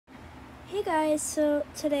Hey guys, so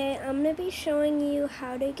today I'm going to be showing you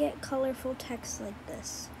how to get colorful text like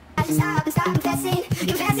this.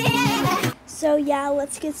 So yeah,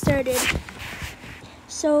 let's get started.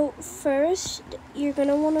 So first, you're going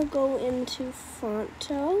to want to go into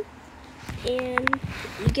Fonto, and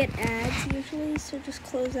you get ads usually, so just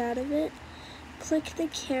close out of it. Click the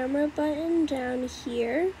camera button down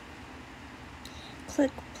here.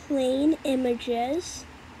 Click plain images.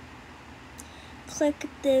 Click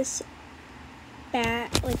this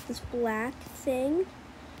like this black thing,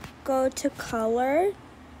 go to color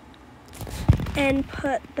and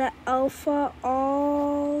put the alpha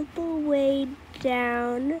all the way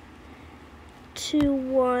down to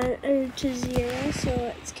 1 or to 0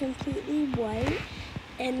 so it's completely white,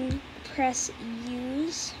 and press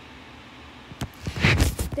use.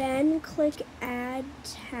 Then click add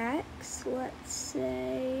text, let's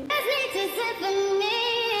say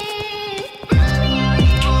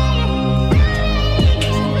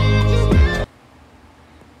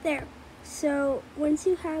there. So once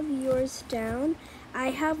you have yours down, I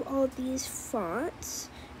have all these fonts.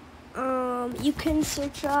 You can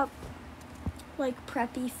search up like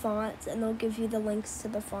preppy fonts and they'll give you the links to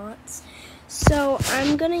the fonts. So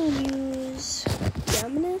I'm gonna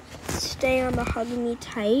stay on the Hug Me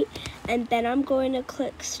Tight, and then I'm going to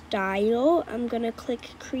click style. I'm gonna click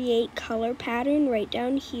create color pattern right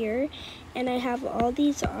down here, and I have all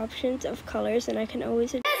these options of colors, and I can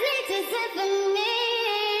always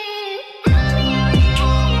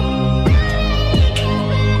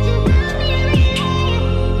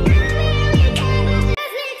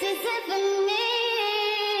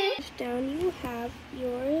down you have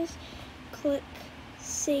yours. Click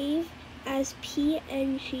save as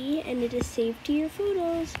PNG and it is saved to your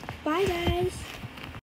photos. Bye guys.